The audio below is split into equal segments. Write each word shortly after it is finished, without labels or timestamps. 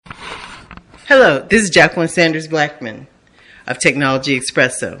Hello, this is Jacqueline Sanders-Blackman of Technology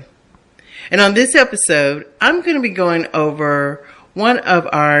Expresso. And on this episode, I'm going to be going over one of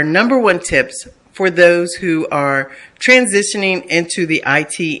our number one tips for those who are transitioning into the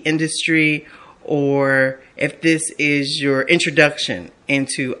IT industry, or if this is your introduction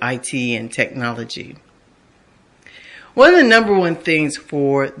into IT and technology. One of the number one things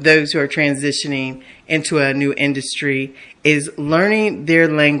for those who are transitioning into a new industry is learning their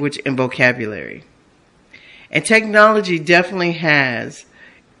language and vocabulary. And technology definitely has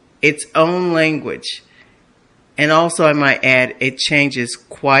its own language. And also, I might add, it changes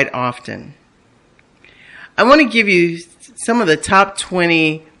quite often. I want to give you some of the top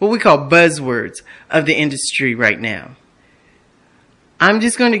 20, what we call buzzwords of the industry right now. I'm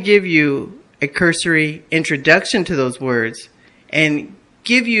just going to give you a cursory introduction to those words and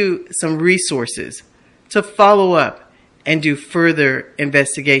give you some resources to follow up and do further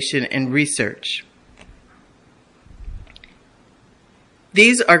investigation and research.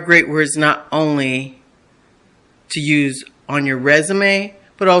 These are great words not only to use on your resume,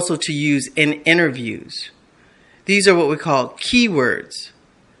 but also to use in interviews. These are what we call keywords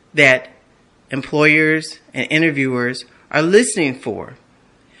that employers and interviewers are listening for.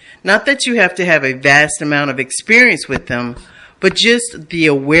 Not that you have to have a vast amount of experience with them, but just the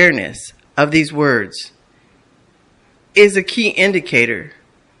awareness of these words is a key indicator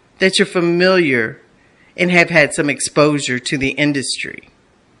that you're familiar and have had some exposure to the industry.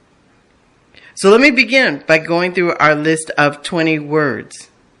 So let me begin by going through our list of 20 words.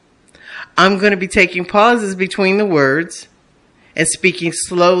 I'm going to be taking pauses between the words and speaking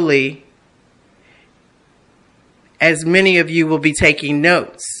slowly, as many of you will be taking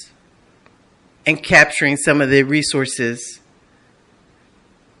notes and capturing some of the resources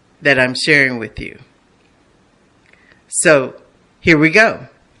that I'm sharing with you. So, here we go.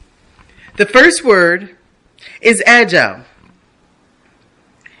 The first word is Agile.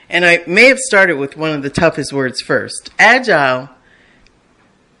 And I may have started with one of the toughest words first. Agile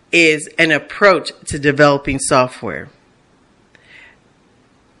is an approach to developing software.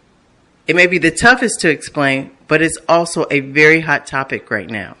 It may be the toughest to explain, but it's also a very hot topic right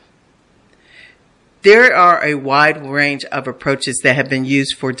now. There are a wide range of approaches that have been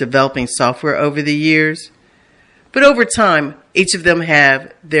used for developing software over the years, but over time, each of them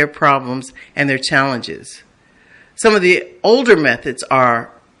have their problems and their challenges. Some of the older methods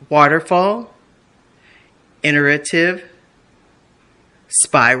are Waterfall, Iterative,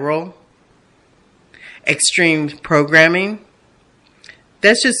 Spiral, Extreme Programming.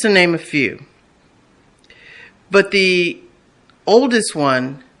 That's just to name a few. But the oldest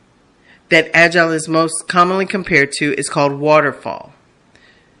one that Agile is most commonly compared to is called Waterfall.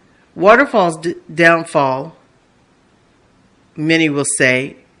 Waterfall's downfall, many will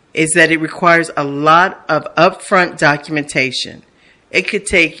say, is that it requires a lot of upfront documentation. It could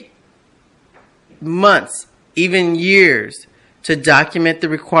take months, even years, to document the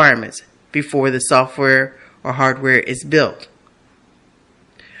requirements before the software or hardware is built.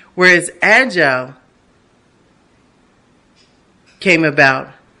 Whereas Agile came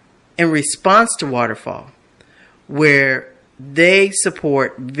about in response to Waterfall, where they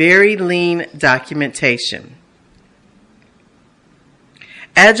support very lean documentation.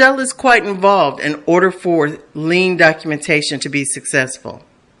 Agile is quite involved in order for lean documentation to be successful.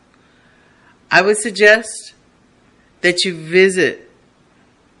 I would suggest that you visit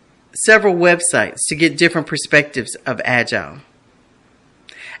several websites to get different perspectives of Agile.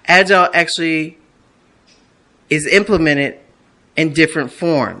 Agile actually is implemented in different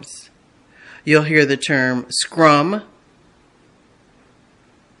forms. You'll hear the term Scrum.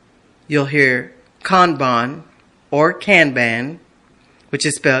 You'll hear Kanban or Kanban, which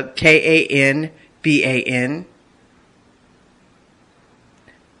is spelled Kanban.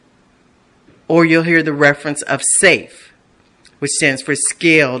 Or you'll hear the reference of SAFe, which stands for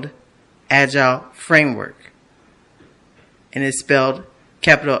Scaled Agile Framework. And it's spelled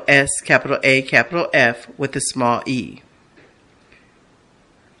capital S, capital A, capital F with a small e.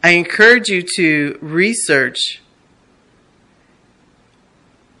 I encourage you to research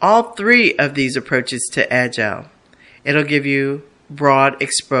all three of these approaches to Agile. It'll give you broad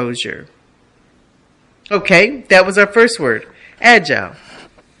exposure. Okay, that was our first word, Agile.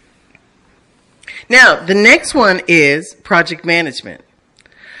 Now, the next one is project management.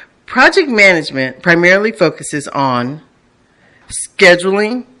 Project management primarily focuses on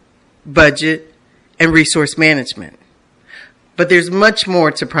scheduling, budget, and resource management. But there's much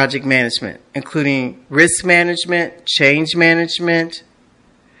more to project management, including risk management, change management,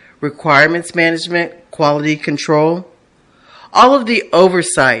 requirements management, quality control. All of the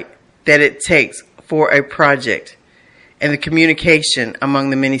oversight that it takes for a project and the communication among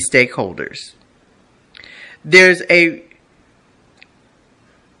the many stakeholders. There's a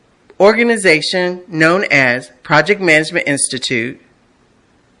organization known as Project Management Institute,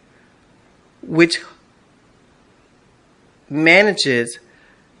 which manages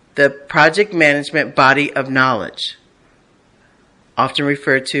the project management body of knowledge, often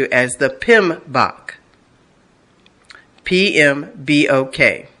referred to as the PMBOK.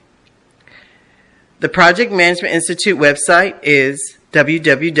 PMBOK. The Project Management Institute website is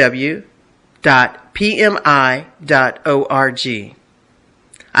www.pmi.org.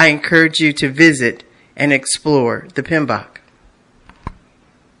 I encourage you to visit and explore the PMBOK.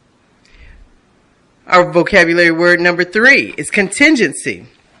 Our vocabulary word number 3 is contingency.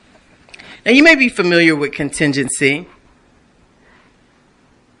 Now, you may be familiar with contingency,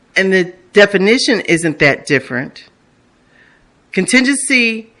 and the definition isn't that different.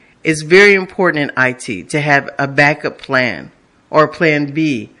 Contingency is very important in IT, to have a backup plan or a plan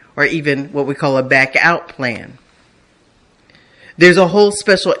B, or even what we call a back out plan. There's a whole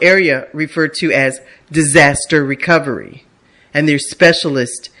special area referred to as disaster recovery, and there's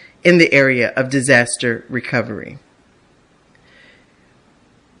specialists in the area of disaster recovery.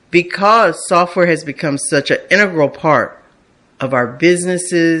 Because software has become such an integral part of our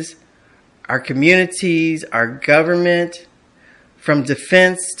businesses, our communities, our government, from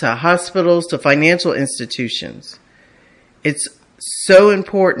defense to hospitals to financial institutions, it's so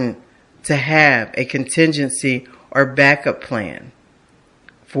important to have a contingency or backup plan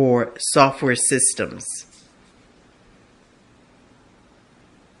for software systems.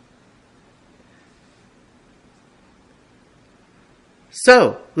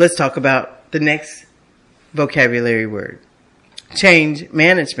 So let's talk about the next vocabulary word, change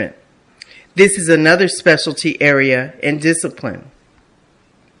management. This is another specialty area and discipline.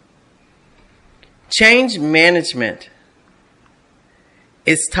 Change management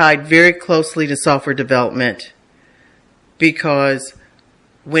is tied very closely to software development, because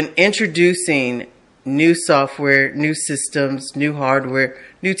when introducing new software, new systems, new hardware,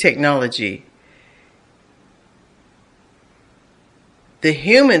 new technology, the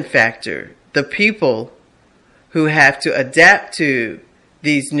human factor, the people who have to adapt to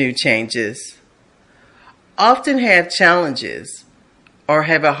these new changes, often have challenges or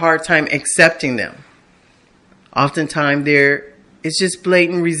have a hard time accepting them. Oftentimes there is just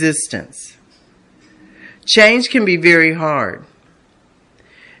blatant resistance. Change can be very hard.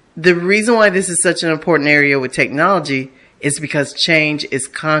 The reason why this is such an important area with technology is because change is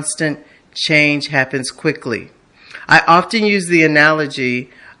constant. Change happens quickly. I often use the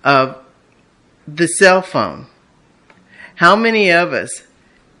analogy of the cell phone. How many of us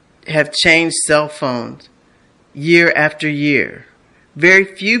have changed cell phones year after year? Very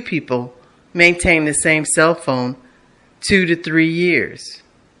few people maintain the same cell phone 2 to 3 years.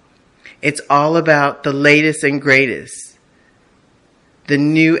 It's all about the latest and greatest, the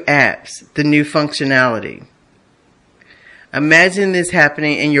new apps, the new functionality. Imagine this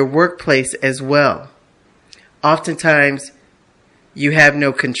happening in your workplace as well. Oftentimes, you have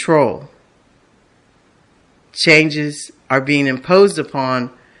no control. Changes are being imposed upon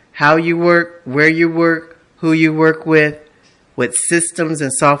how you work, where you work, who you work with, what systems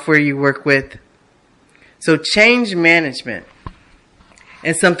and software you work with. So change management,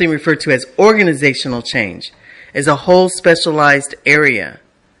 and something referred to as organizational change, is a whole specialized area.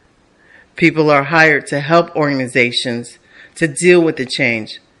 People are hired to help organizations to deal with the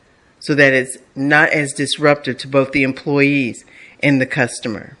change so that it's not as disruptive to both the employees and the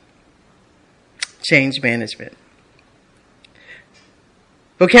customer. Change management.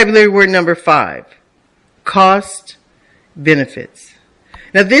 Vocabulary word number 5, cost benefits.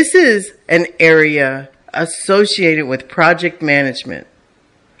 Now, this is an area associated with project management.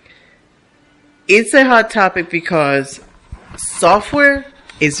 It's a hot topic because software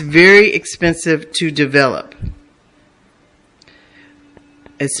is very expensive to develop,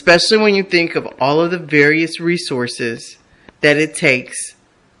 especially when you think of all of the various resources that it takes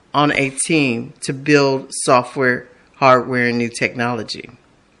on a team to build software, hardware, and new technology.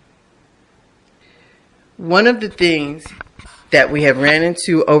 One of the things that we have ran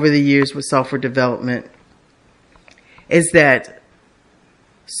into over the years with software development is that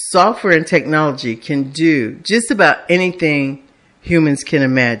software and technology can do just about anything humans can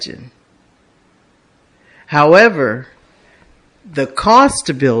imagine. However, the cost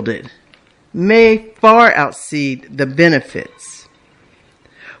to build it may far exceed the benefits.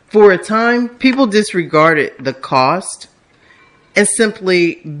 For a time, people disregarded the cost and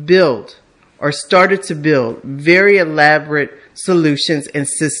simply built or started to build very elaborate solutions, and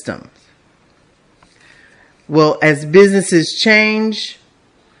systems. Well, as businesses change,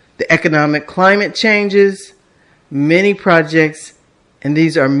 the economic climate changes, many projects, and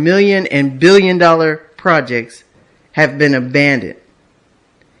these are million and billion-dollar projects, have been abandoned,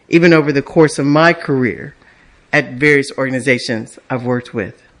 even over the course of my career at various organizations I've worked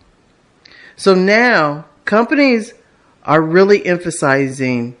with. So now, companies are really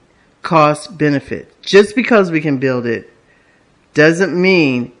emphasizing cost benefit. Just because we can build it doesn't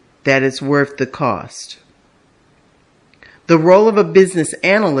mean that it's worth the cost. The role of a business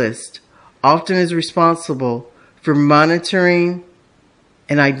analyst often is responsible for monitoring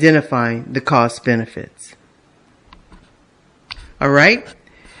and identifying the cost benefits. All right.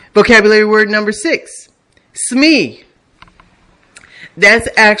 Vocabulary word number 6, SME. That's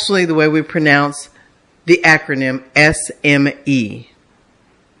actually the way we pronounce the acronym SME.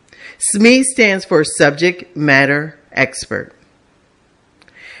 SME stands for subject matter expert.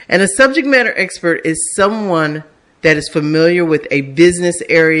 And a subject matter expert is someone that is familiar with a business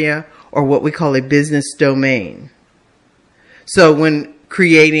area or what we call a business domain. So when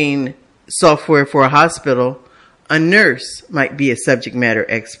creating software for a hospital, a nurse might be a subject matter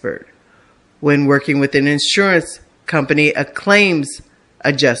expert. When working with an insurance company, a claims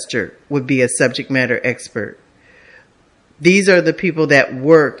adjuster would be a subject matter expert. These are the people that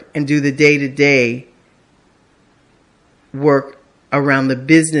work and do the day-to-day work around the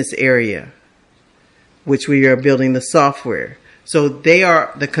business area, which we are building the software. So they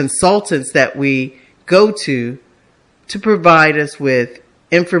are the consultants that we go to provide us with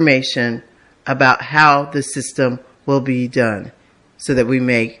information about how the system will be done so that we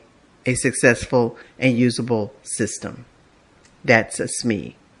make a successful and usable system. That's a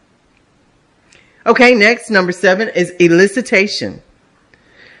SME. Okay, next, number 7 is elicitation.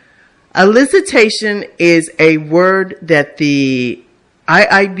 Elicitation is a word that the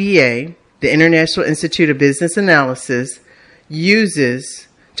IIBA, the International Institute of Business Analysis, uses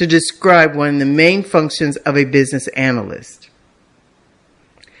to describe one of the main functions of a business analyst.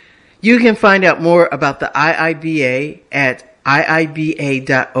 You can find out more about the IIBA at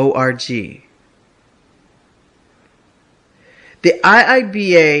iiba.org. The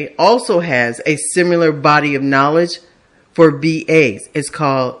IIBA also has a similar body of knowledge for BAs. It's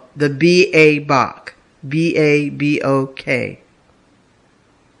called the BABOK, B-A-B-O-K.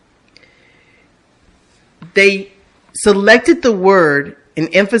 They selected the word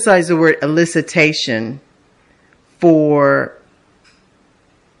and emphasized the word elicitation for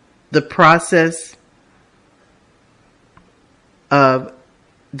the process of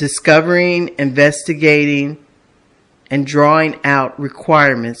discovering, investigating, and drawing out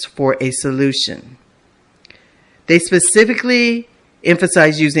requirements for a solution. They specifically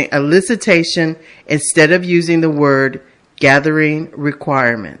emphasize using elicitation instead of using the word gathering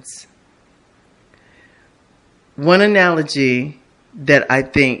requirements. One analogy that I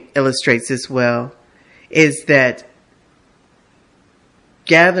think illustrates this well is that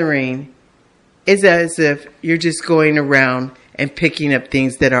gathering is as if you're just going around and picking up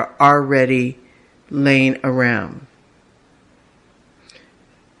things that are already laying around.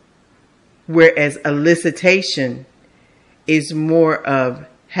 Whereas elicitation is more of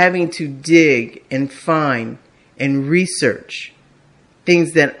having to dig and find and research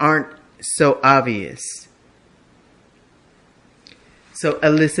things that aren't so obvious. So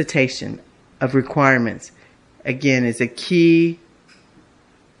elicitation of requirements, again, is a key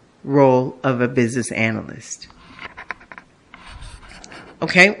role of a business analyst.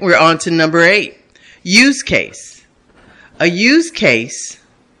 Okay, we're on to number 8, use case. A use case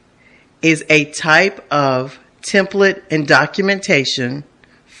is a type of template and documentation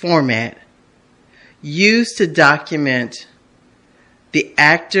format used to document the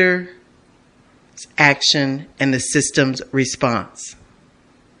actor's action and the system's response.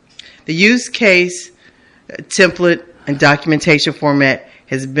 The use case template and documentation format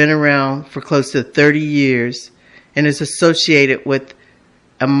has been around for close to 30 years and is associated with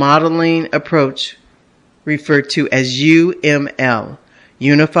a modeling approach referred to as UML,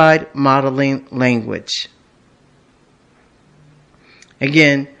 Unified Modeling Language.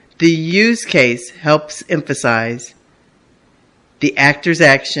 Again, the use case helps emphasize the actor's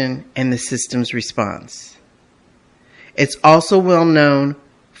action and the system's response. It's also well known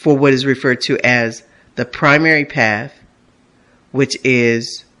for what is referred to as the primary path, which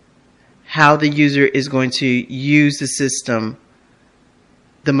is how the user is going to use the system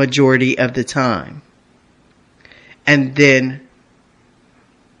the majority of the time. And then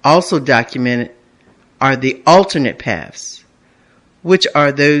also documented are the alternate paths, which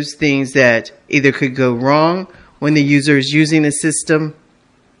are those things that either could go wrong when the user is using the system,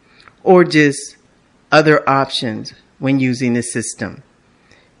 or just other options when using the system.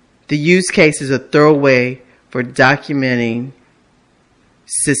 The use case is a thorough way for documenting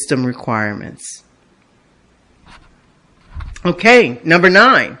system requirements. Okay, number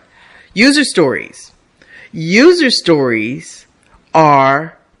 9, user stories. User stories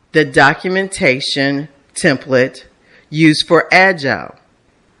are the documentation template used for Agile.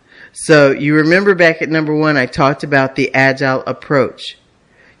 So you remember back at number 1, I talked about the Agile approach.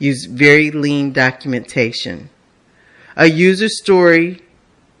 Use very lean documentation. A user story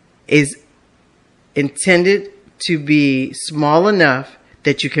is intended to be small enough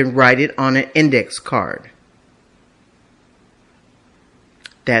that you can write it on an index card.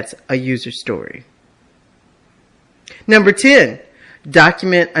 That's a user story. Number 10,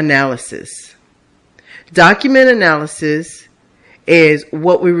 document analysis. Document analysis is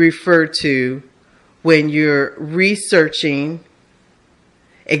what we refer to when you're researching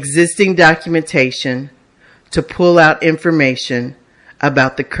existing documentation to pull out information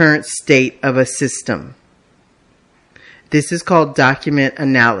about the current state of a system. This is called document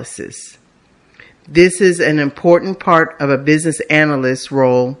analysis. This is an important part of a business analyst's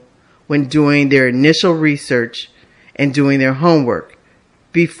role when doing their initial research and doing their homework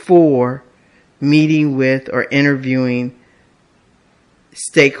before meeting with or interviewing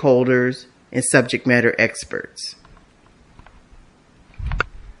stakeholders and subject matter experts.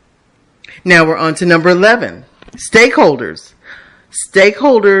 Now we're on to number 11, stakeholders.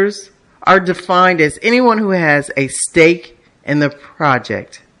 Stakeholders are defined as anyone who has a stake in the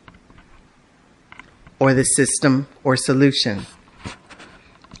project or the system or solution.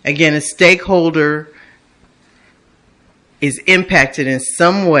 Again, a stakeholder is impacted in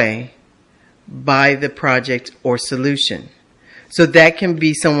some way by the project or solution. So that can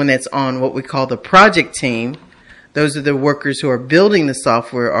be someone that's on what we call the project team. Those are the workers who are building the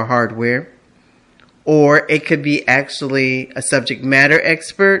software or hardware. Or it could be actually a subject matter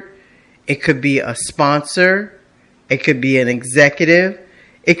expert. It could be a sponsor. It could be an executive.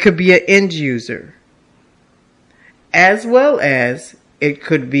 It could be an end user. As well as it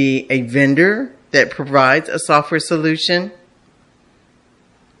could be a vendor that provides a software solution.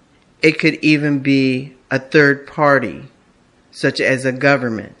 It could even be a third party, such as a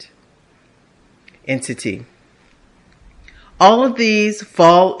government entity. All of these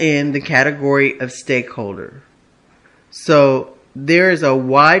fall in the category of stakeholder. So there is a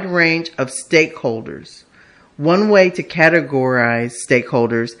wide range of stakeholders. One way to categorize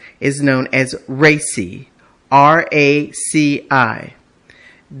stakeholders is known as RACI, R-A-C-I.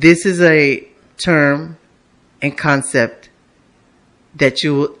 This is a term and concept that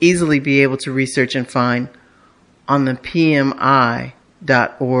you will easily be able to research and find on the PMI.org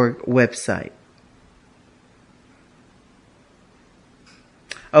website.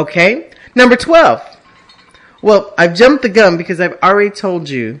 Okay, number 12. Well, I've jumped the gun because I've already told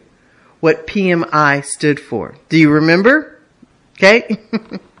you what PMI stood for. Do you remember? Okay.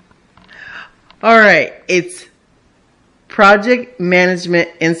 All right, it's Project Management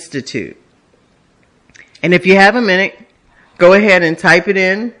Institute. And if you have a minute, go ahead and type it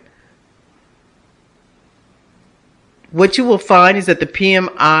in. What you will find is that the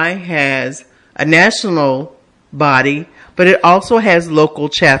PMI has a national body, but it also has local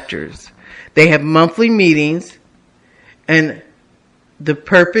chapters. They have monthly meetings, and the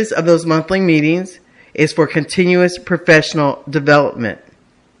purpose of those monthly meetings is for continuous professional development.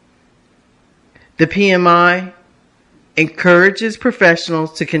 The PMI encourages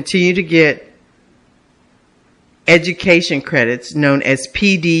professionals to continue to get education credits known as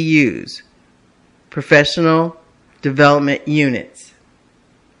PDUs, Professional Development Units.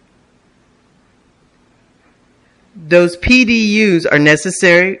 Those PDUs are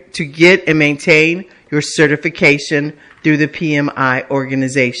necessary to get and maintain your certification through the PMI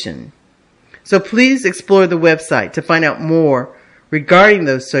organization. So please explore the website to find out more regarding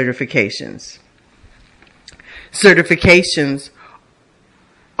those certifications. Certifications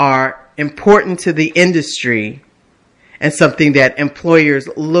are important to the industry and something that employers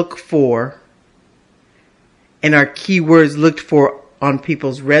look for and are keywords looked for on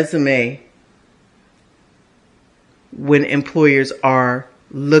people's resume when employers are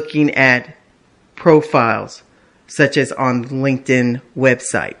looking at profiles, such as on the LinkedIn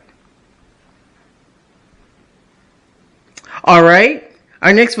website. All right,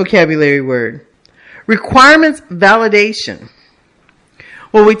 our next vocabulary word, requirements validation.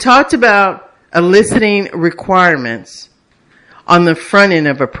 Well, we talked about eliciting requirements on the front end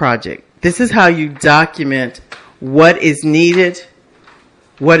of a project. This is how you document what is needed,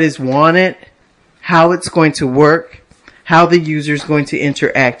 what is wanted, how it's going to work, how the user is going to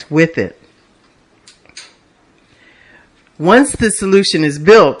interact with it. Once the solution is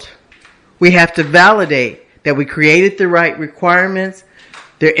built, we have to validate that we created the right requirements,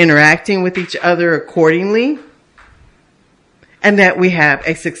 they're interacting with each other accordingly, and that we have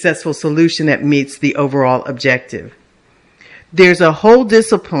a successful solution that meets the overall objective. There's a whole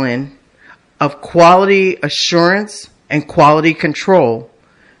discipline of quality assurance and quality control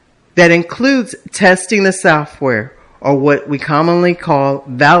that includes testing the software, or what we commonly call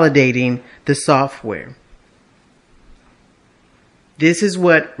validating the software. This is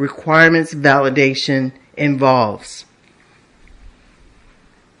what requirements validation involves.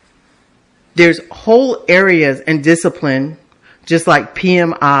 There's whole areas and discipline, just like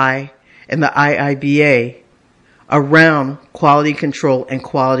PMI and the IIBA, around quality control and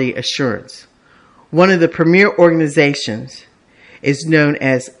quality assurance. One of the premier organizations is known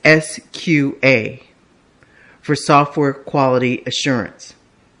as SQA, for Software Quality Assurance.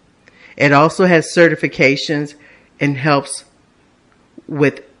 It also has certifications and helps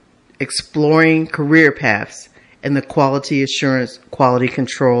with exploring career paths in the quality assurance, quality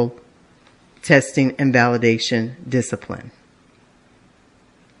control, testing, and validation discipline.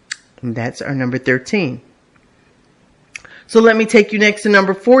 And that's our number 13. So let me take you next to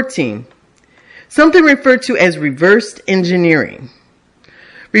number 14. Something referred to as reverse engineering.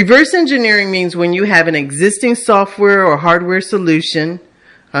 Reverse engineering means when you have an existing software or hardware solution,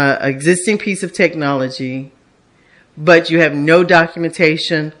 existing piece of technology, but you have no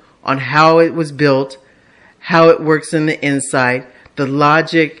documentation on how it was built, how it works in the inside, the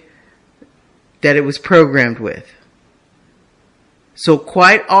logic that it was programmed with. So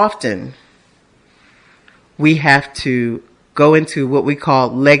quite often, we have to go into what we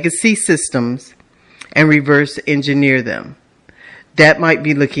call legacy systems and reverse engineer them. That might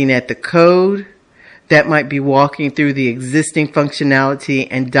be looking at the code. That might be walking through the existing functionality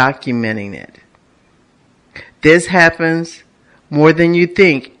and documenting it. This happens more than you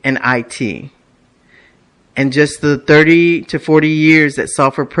think in IT. And just the 30 to 40 years that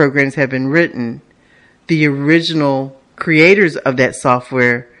software programs have been written, the original creators of that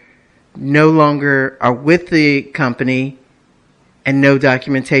software no longer are with the company and no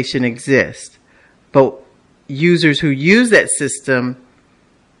documentation exists. But users who use that system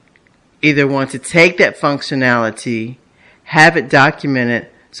either want to take that functionality, have it documented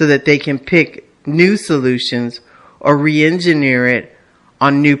so that they can pick new solutions or re-engineer it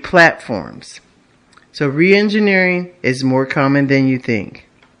on new platforms. So re-engineering is more common than you think.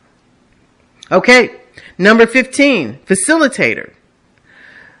 Okay, number 15, facilitator.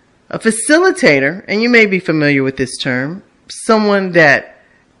 A facilitator, and you may be familiar with this term, someone that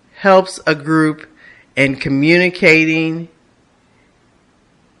helps a group in communicating,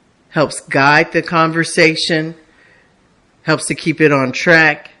 helps guide the conversation, helps to keep it on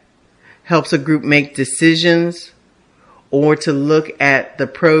track, helps a group make decisions, or to look at the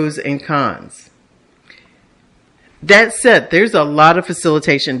pros and cons. That said, there's a lot of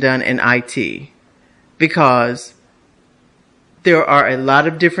facilitation done in IT because there are a lot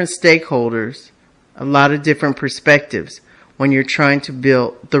of different stakeholders, a lot of different perspectives when you're trying to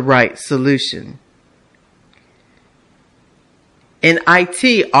build the right solution. In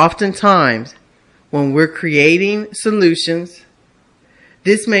IT, oftentimes, when we're creating solutions,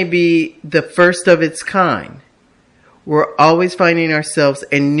 this may be the first of its kind. We're always finding ourselves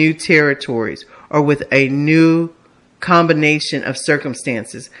in new territories or with a new combination of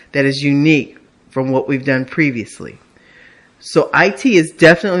circumstances that is unique from what we've done previously. So IT is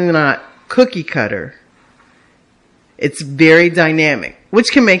definitely not cookie cutter. It's very dynamic,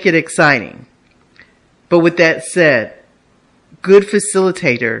 which can make it exciting. But with that said, good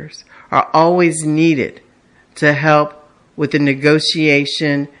facilitators are always needed to help with the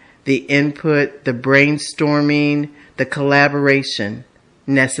negotiation, the input, the brainstorming, the collaboration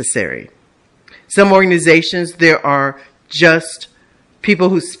necessary. Some organizations, there are just people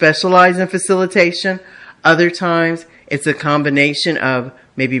who specialize in facilitation. Other times, it's a combination of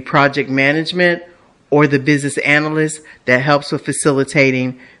maybe project management or the business analyst that helps with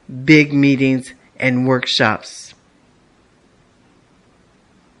facilitating big meetings and workshops.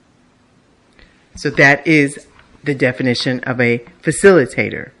 So that is the definition of a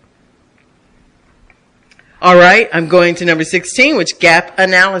facilitator. All right, I'm going to number 16, which gap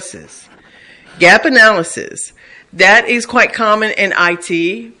analysis. Gap analysis. That is quite common in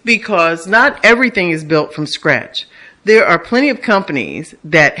IT because not everything is built from scratch. There are plenty of companies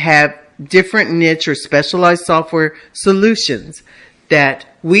that have different niche or specialized software solutions that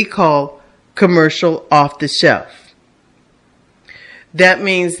we call commercial off the shelf. That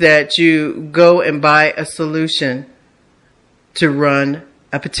means that you go and buy a solution to run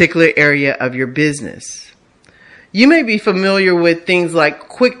a particular area of your business. You may be familiar with things like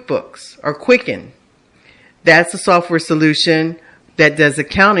QuickBooks or Quicken. That's a software solution that does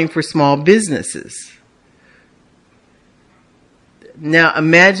accounting for small businesses. Now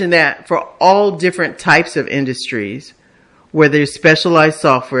imagine that for all different types of industries where there's specialized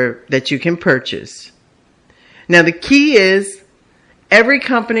software that you can purchase. Now the key is every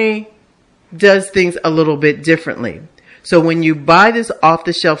company does things a little bit differently. So when you buy this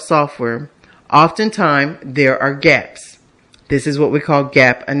off-the-shelf software, oftentimes there are gaps. This is what we call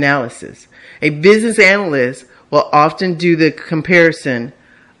gap analysis. A business analyst will often do the comparison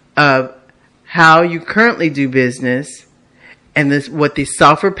of how you currently do business and what the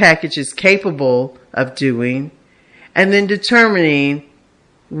software package is capable of doing, and then determining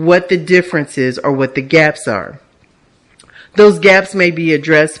what the difference is or what the gaps are. Those gaps may be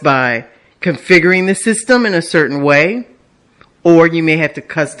addressed by configuring the system in a certain way, or you may have to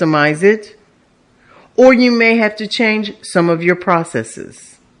customize it, or you may have to change some of your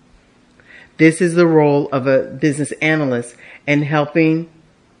processes. This is the role of a business analyst in helping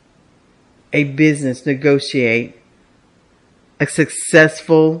a business negotiate a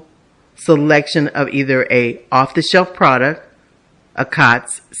successful selection of either a off-the-shelf product, a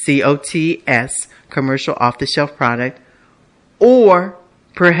COTS, C-O-T-S, commercial off-the-shelf product, or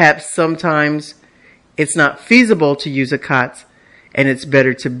perhaps sometimes it's not feasible to use a COTS and it's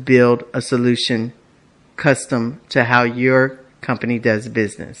better to build a solution custom to how your company does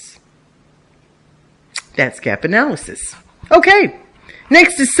business. That's gap analysis. Okay,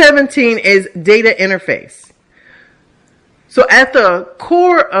 next is 17 is data interface. So at the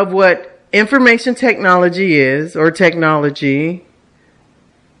core of what information technology is, or technology,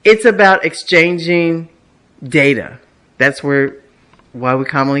 it's about exchanging data. That's why we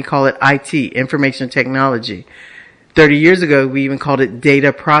commonly call it IT, information technology. 30 years ago, we even called it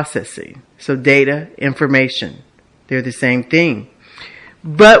data processing. So data, information, they're the same thing.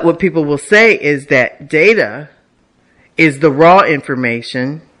 But what people will say is that data is the raw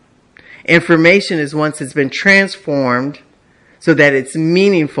information. Information is once it's been transformed so that it's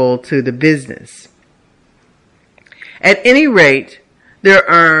meaningful to the business. At any rate, there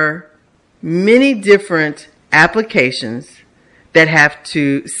are many different applications that have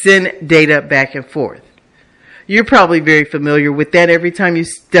to send data back and forth. You're probably very familiar with that every time you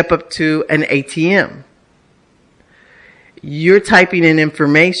step up to an ATM. You're typing in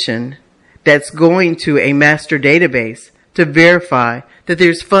information that's going to a master database to verify that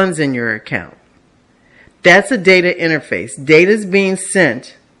there's funds in your account. That's a data interface. Data is being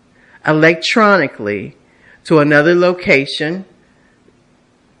sent electronically to another location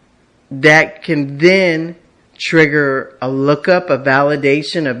that can then trigger a lookup, a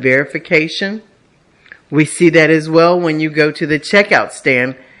validation, a verification. We see that as well when you go to the checkout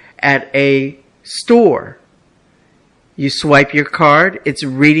stand at a store. You swipe your card, it's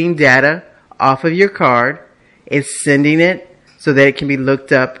reading data off of your card, it's sending it so that it can be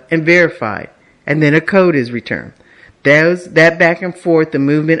looked up and verified, and then a code is returned. That back and forth, the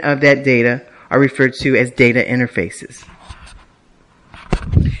movement of that data are referred to as data interfaces.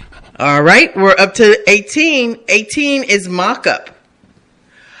 All right, we're up to 18. 18 is mock-up.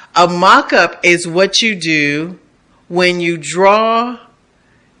 A mock-up is what you do when you draw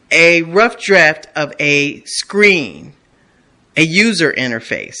a rough draft of a screen, a user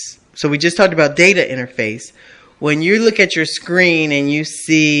interface. So we just talked about data interface. When you look at your screen and you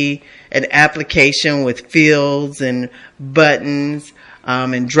see an application with fields and buttons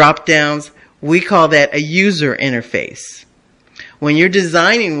and drop downs, we call that a user interface. When you're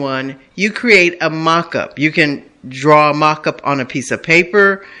designing one, you create a mock-up. You can draw a mock-up on a piece of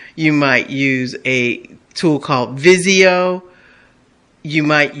paper. You might use a tool called Visio. You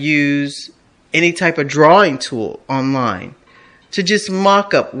might use any type of drawing tool online to just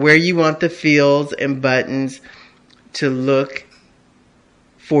mock up where you want the fields and buttons to look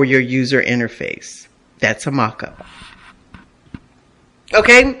for your user interface. That's a mock-up.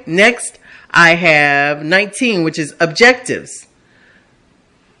 Okay, next I have 19, which is objectives.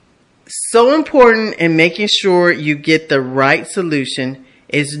 So important in making sure you get the right solution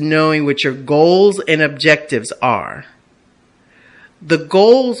is knowing what your goals and objectives are. The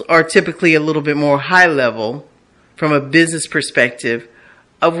goals are typically a little bit more high level from a business perspective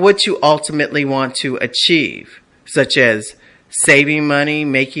of what you ultimately want to achieve, such as saving money,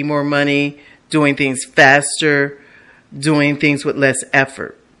 making more money, doing things faster, doing things with less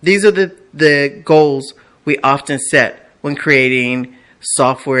effort. These are the goals we often set when creating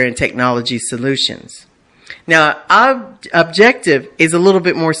software and technology solutions. Now, objective is a little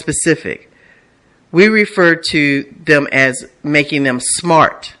bit more specific. We refer to them as making them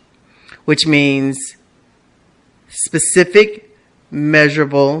SMART, which means specific,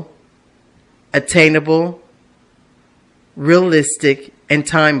 measurable, attainable, realistic, and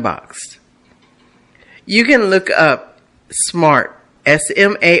time-boxed. You can look up SMART,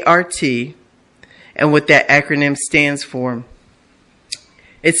 S-M-A-R-T, and what that acronym stands for,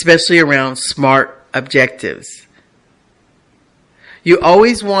 especially around SMART objectives. You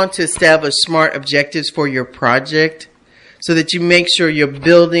always want to establish SMART objectives for your project so that you make sure you're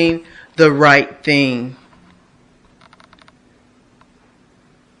building the right thing.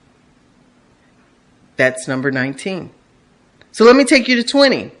 That's number 19. So let me take you to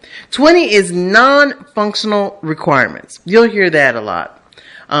 20. 20 is non-functional requirements. You'll hear that a lot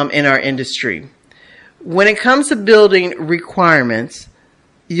in our industry. When it comes to building requirements,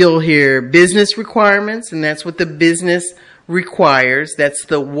 you'll hear business requirements, and that's what the business requires. That's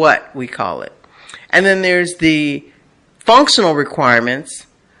the what we call it. And then there's the functional requirements,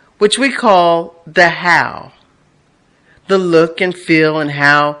 which we call the how. The look and feel and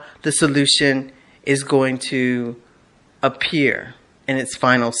how the solution is going to appear in its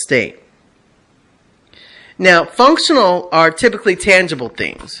final state. Now, functional are typically tangible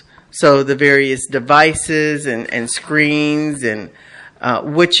things. So the various devices and screens and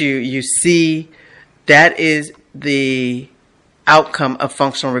what you see, that is the outcome of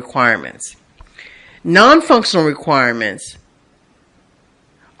functional requirements. Non-functional requirements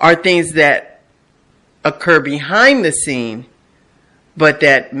are things that occur behind the scene, but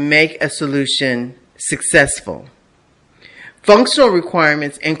that make a solution successful. Functional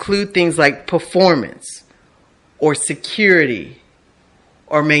requirements include things like performance or security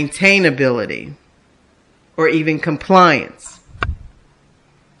or maintainability or even compliance.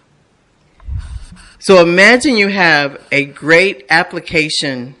 So imagine you have a great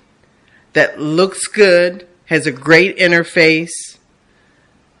application that looks good, has a great interface,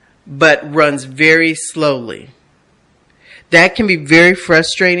 but runs very slowly. That can be very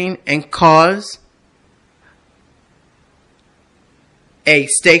frustrating and cause a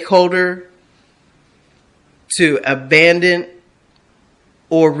stakeholder to abandon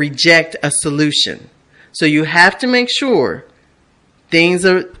or reject a solution. So you have to make sure things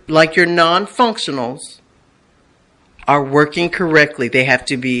are like your non-functionals are working correctly. They have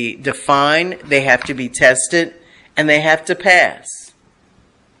to be defined, they have to be tested, and they have to pass.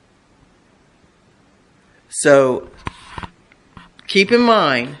 So keep in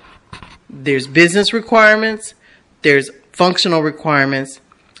mind, there's business requirements, there's functional requirements,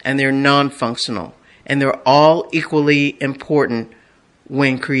 and they're non-functional. And they're all equally important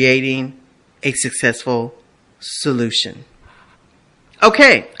when creating a successful solution.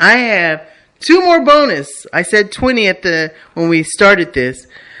 Okay, I have two more bonus. I said 20 when we started this.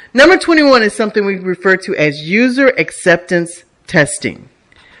 Number 21 is something we refer to as user acceptance testing.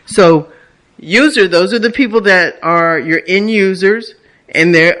 So those are the people that are your end users,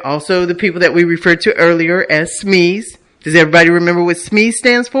 and they're also the people that we referred to earlier as SMEs. Does everybody remember what SME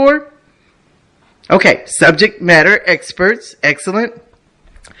stands for? Okay, subject matter experts. Excellent.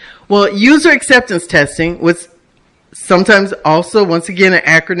 Well, user acceptance testing was sometimes also, once again, an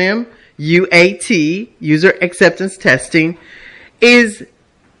acronym, UAT, user acceptance testing, is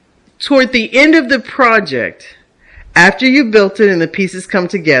toward the end of the project, after you built it and the pieces come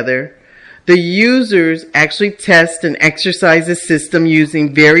together, the users actually test and exercise the system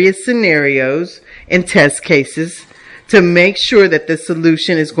using various scenarios and test cases to make sure that the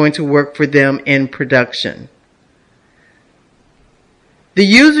solution is going to work for them in production. The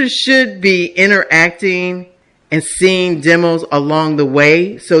users should be interacting and seeing demos along the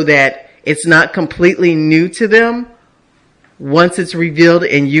way so that it's not completely new to them once it's revealed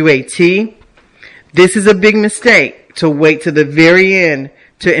in UAT. This is a big mistake, to wait to the very end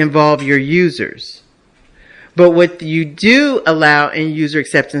to involve your users. But what you do allow in user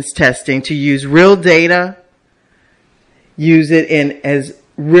acceptance testing to use real data, use it in as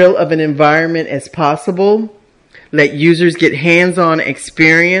real of an environment as possible, let users get hands-on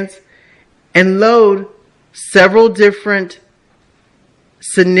experience, and load several different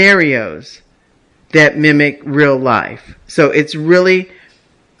scenarios that mimic real life. So it's really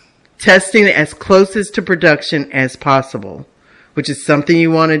testing as closest to production as possible, which is something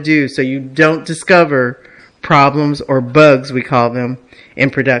you want to do so you don't discover problems or bugs, we call them, in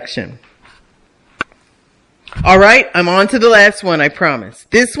production. All right, I'm on to the last one, I promise.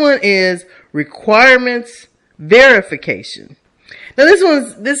 This one is requirements verification. Now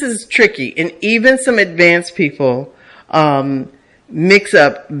this is tricky, and even some advanced people mix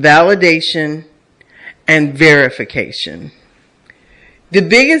up validation and verification. The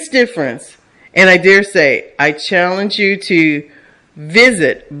biggest difference, and I dare say, I challenge you to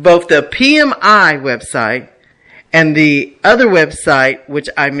visit both the PMI website and the other website, which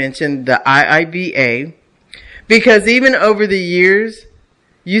I mentioned, the IIBA, because even over the years,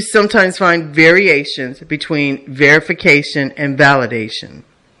 you sometimes find variations between verification and validation.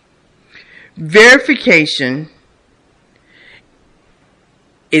 Verification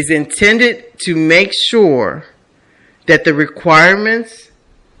is intended to make sure that the requirements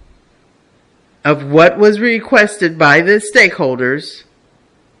of what was requested by the stakeholders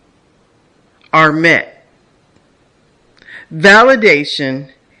are met.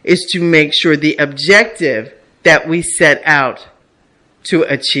 Validation is to make sure the objective that we set out to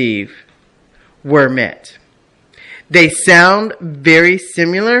achieve were met. They sound very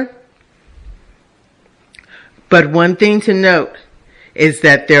similar, but one thing to note is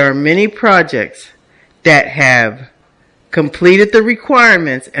that there are many projects that have completed the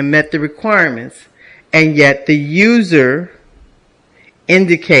requirements and met the requirements, and yet the user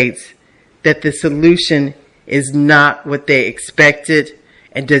indicates that the solution is not what they expected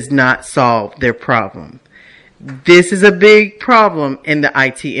and does not solve their problem. This is a big problem in the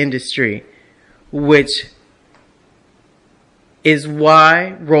IT industry, which is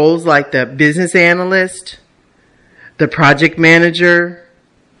why roles like the business analyst, the project manager,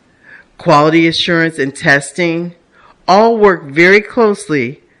 quality assurance and testing all work very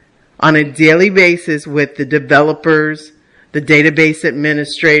closely on a daily basis with the developers, the database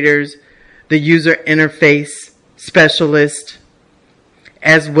administrators, the user interface specialist,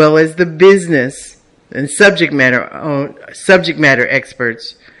 as well as the business and subject matter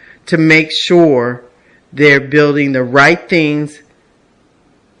experts to make sure they're building the right things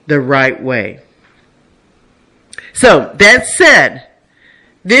the right way. So that said,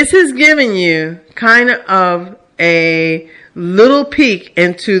 this has given you kind of a little peek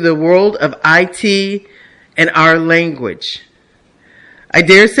into the world of IT and our language. I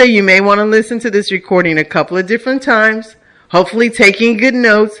dare say you may want to listen to this recording a couple of different times, hopefully taking good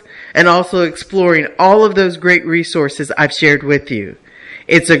notes and also exploring all of those great resources I've shared with you.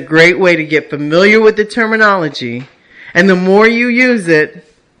 It's a great way to get familiar with the terminology, and the more you use it,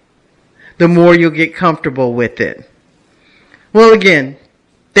 the more you'll get comfortable with it. Well, again,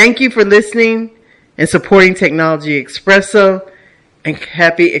 thank you for listening and supporting Technology Expresso, and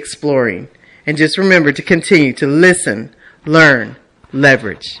happy exploring. And just remember to continue to listen, learn,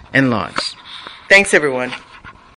 leverage, and launch. Thanks, everyone.